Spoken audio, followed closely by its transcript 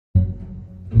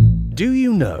Do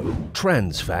you know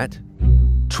trans fat?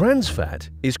 Trans fat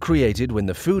is created when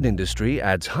the food industry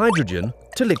adds hydrogen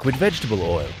to liquid vegetable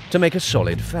oil to make a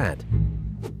solid fat.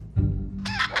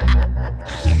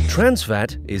 Trans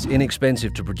fat is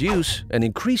inexpensive to produce and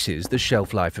increases the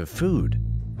shelf life of food.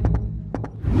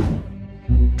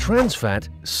 Trans fat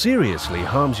seriously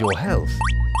harms your health.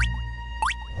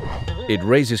 It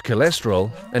raises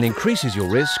cholesterol and increases your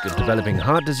risk of developing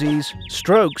heart disease,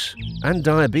 strokes, and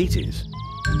diabetes.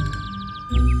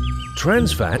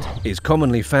 Trans fat is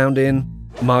commonly found in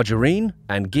margarine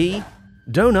and ghee,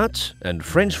 donuts and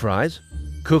French fries,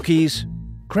 cookies,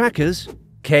 crackers,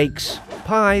 cakes,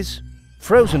 pies,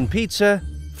 frozen pizza,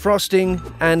 frosting,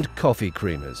 and coffee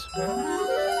creamers.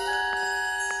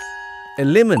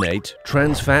 Eliminate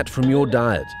trans fat from your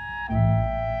diet.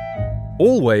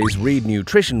 Always read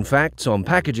nutrition facts on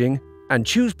packaging and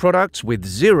choose products with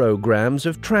 0 grams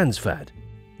of trans fat.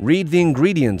 Read the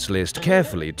ingredients list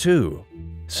carefully too.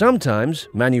 Sometimes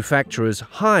manufacturers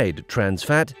hide trans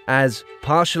fat as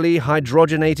partially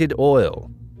hydrogenated oil.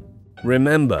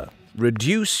 Remember,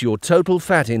 reduce your total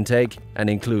fat intake and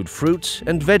include fruits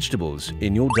and vegetables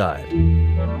in your diet.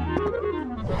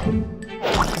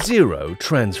 0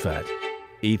 trans fat.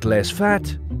 Eat less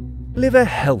fat, live a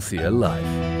healthier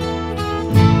life.